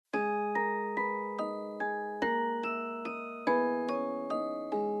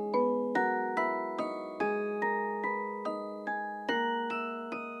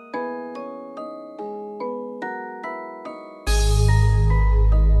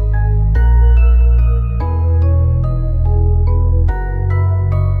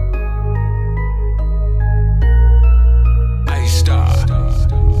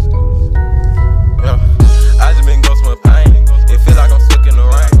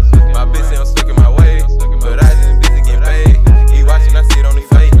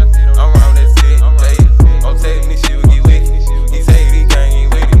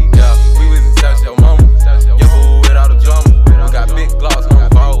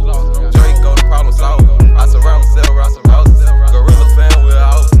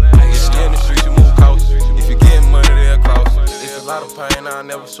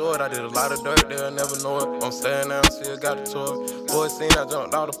just got a toy. 14, I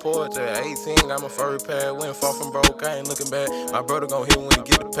jumped out the porch. At 18, got my furry pad. Went far from broke, I ain't looking back. My brother gon' hit when he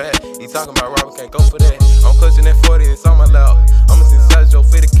get the pad. He talking about Robert, can't go for that. I'm clutching that 40, it's on my lap. I'ma send Sergio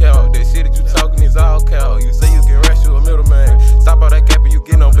for the cow. That shit that you talking is all cow. You say you get rash, you a middleman. Stop all that cap and you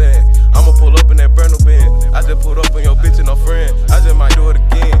get no band. I'ma pull up in that brand new Benz. I just pulled up on your bitch and no friend. I just might do it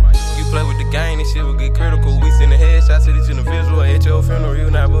again. You play with the game, this shit will get critical. We send the headshots to this individual. At your funeral, you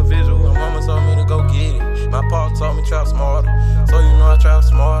not a visual. My mama told me to go get it. My pa told me trap smarter. So you know I trap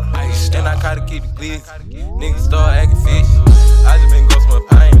smarter. And I gotta keep it glitzy. Niggas start acting fishy. I just been going some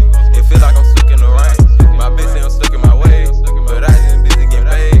pain. It feel like I'm stuck in the rain. My bitch say I'm stuck in my way. But I just busy getting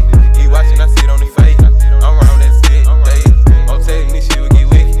paid. He watching, I see it on his face. I'm around that shit, days. I'm telling this shit will get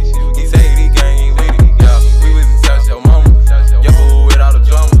wicked. He say he gang ain't with it. Yeah, we was in South your mama. Your fool without a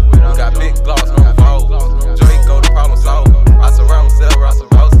drama. We got big gloss, no foes. Drake go the problem solved. I surround myself, I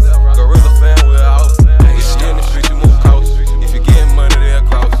suppose. Gorilla fan with a house. If you in the street, you move close. If you getting money, they'll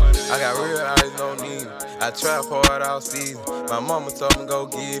cross. I got real eyes, no need. I trap hard all season. My mama told me go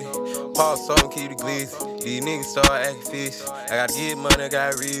get it. Paul told me keep the glizzy. These niggas start acting fishy. I gotta get money,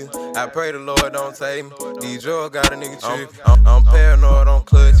 got real. I pray the Lord don't take me. These drugs got a nigga trippin'. I'm paranoid, I'm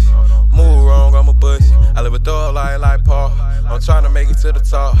clutchy. Move wrong, I'm a bush. I live a thug life like Paul. I'm tryna make it to the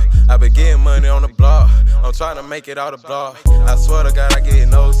top. I been getting money on the block. I'm tryna make it out the block. I swear to God, I get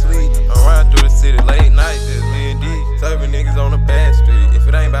no sleep. I'm riding through the city late night, just me and D. Serving niggas on the bad street. If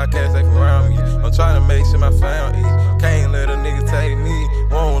it ain't about cash, they from around me. I'm tryna make sure my family eat.